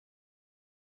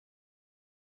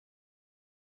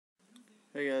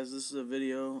Hey guys, this is a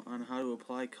video on how to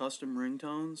apply custom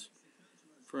ringtones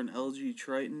for an Lg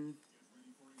Tritan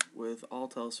with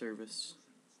Alltel service.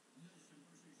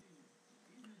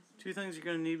 Two things you're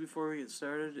going to need before we get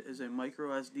started is a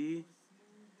micro SD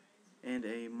and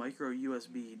a micro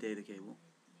USB data cable.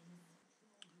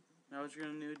 Now what you're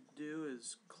going to need to do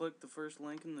is click the first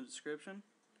link in the description.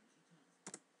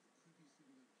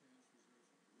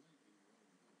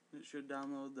 It should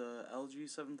download the LG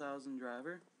 7000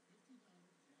 driver.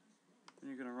 And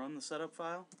you're going to run the setup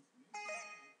file.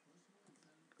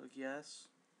 Click yes.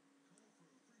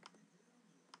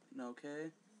 And OK.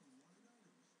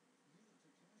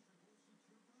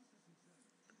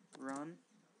 Run.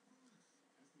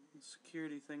 The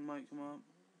security thing might come up.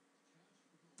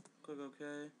 Click OK.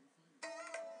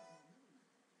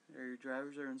 There, your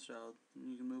drivers are installed,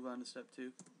 and you can move on to step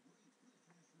 2.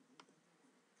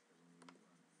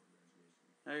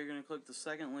 Now you're going to click the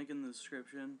second link in the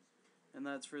description, and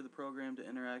that's for the program to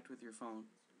interact with your phone.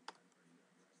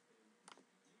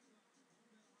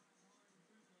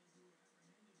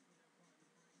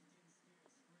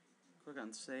 Click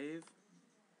on save,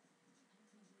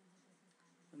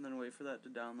 and then wait for that to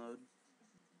download.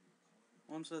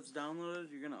 Once that's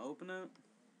downloaded, you're going to open it.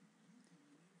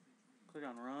 Click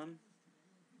on run.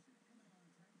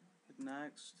 Click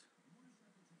next.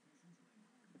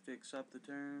 You have to accept the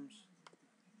terms.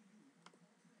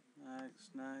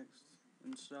 Next.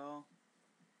 Install.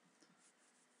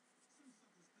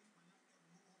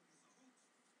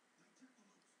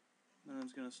 And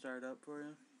it's going to start up for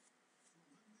you.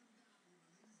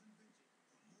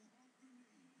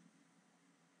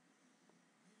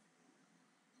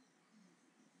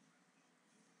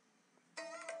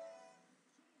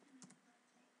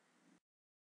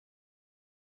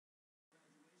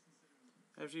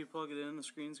 After you plug it in, the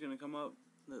screen's going to come up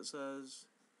that says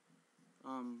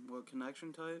what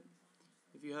connection type.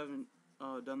 If you haven't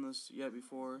done this yet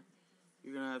before,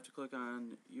 you're going to have to click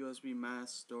on USB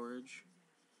mass storage,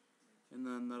 and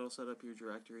then that'll set up your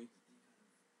directory.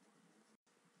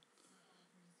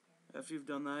 After you've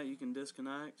done that, you can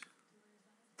disconnect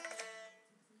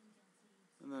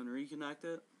and then reconnect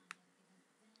it.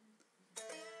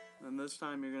 And this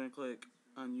time you're going to click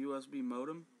on USB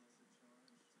modem.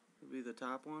 It'll be the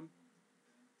top one.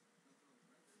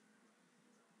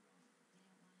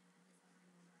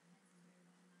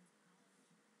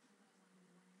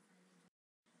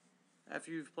 After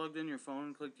you've plugged in your phone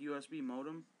and clicked USB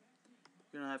modem,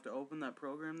 you're going to have to open that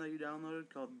program that you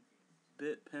downloaded called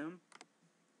BITPIM.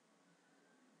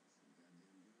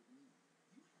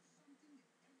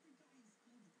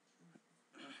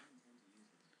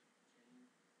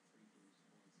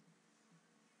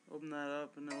 Open that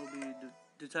up and it will be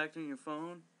detecting your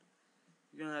phone.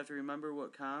 You're going to have to remember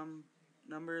what COM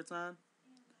number it's on.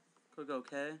 Click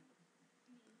OK.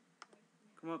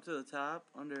 Come up to the top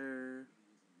under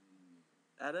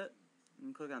Edit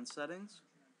and click on Settings.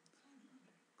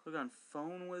 Click on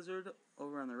Phone Wizard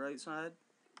over on the right side.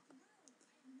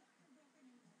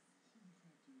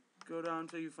 Go down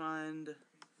until you find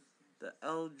the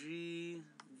LG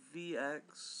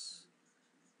VX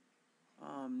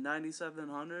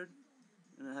 9700,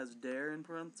 and it has DARE in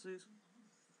parentheses.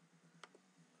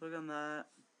 Click on that,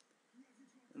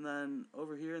 and then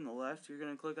over here in the left you're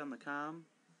going to click on the COM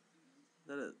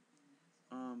that it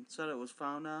said it was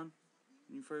found on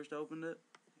when you first opened it,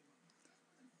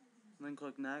 and then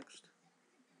click next.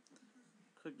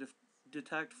 Click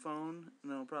detect phone,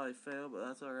 and it'll probably fail, but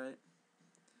that's alright.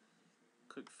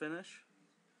 Click finish,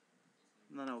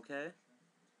 and then OK.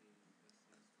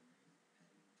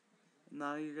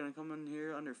 Now you're going to come in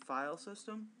here under File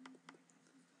System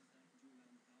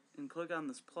and click on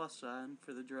this plus sign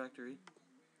for the directory.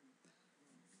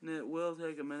 And it will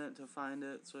take a minute to find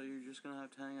it, so you're just going to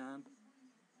have to hang on.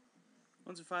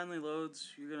 Once it finally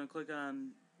loads, you're going to click on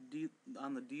the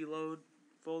deload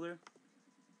folder.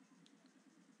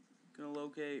 Going to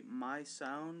locate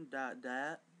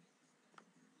mysound.dat.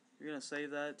 You're going to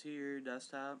save that to your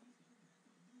desktop.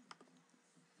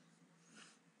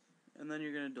 And then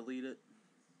you're going to delete it.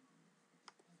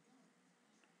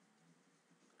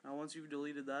 Now once you've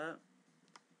deleted that,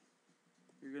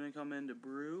 you're going to come into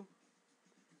Brew.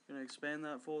 You're going to expand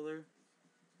that folder,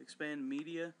 expand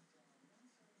Media,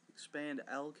 expand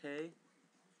LK,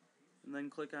 and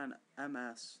then click on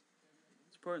MS.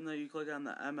 It's important that you click on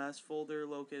the MS folder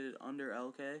located under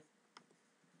LK.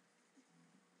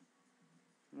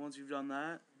 And once you've done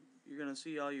that, you're going to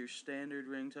see all your standard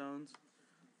ringtones.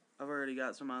 I've already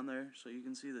got some on there, so you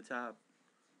can see the top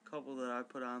couple that I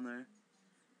put on there.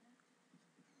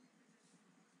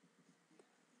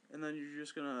 And then you're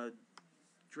just going to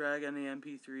drag any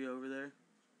MP3 over there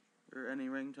or any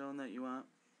ringtone that you want.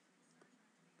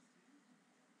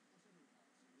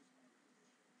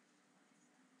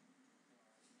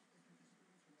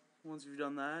 Once you've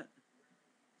done that,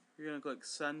 you're going to click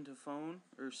send to phone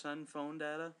or send phone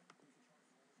data.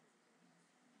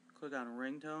 Click on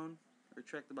ringtone or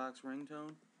check the box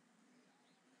ringtone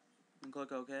and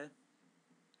click OK.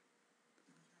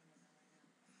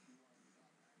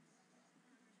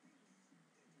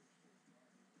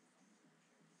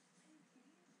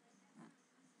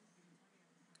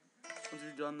 Once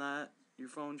you've done that, your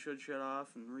phone should shut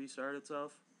off and restart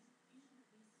itself.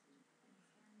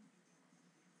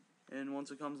 And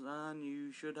once it comes on,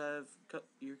 you should have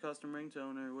your custom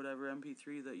ringtone or whatever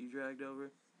MP3 that you dragged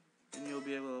over, and you'll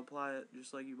be able to apply it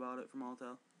just like you bought it from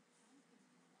Alltel.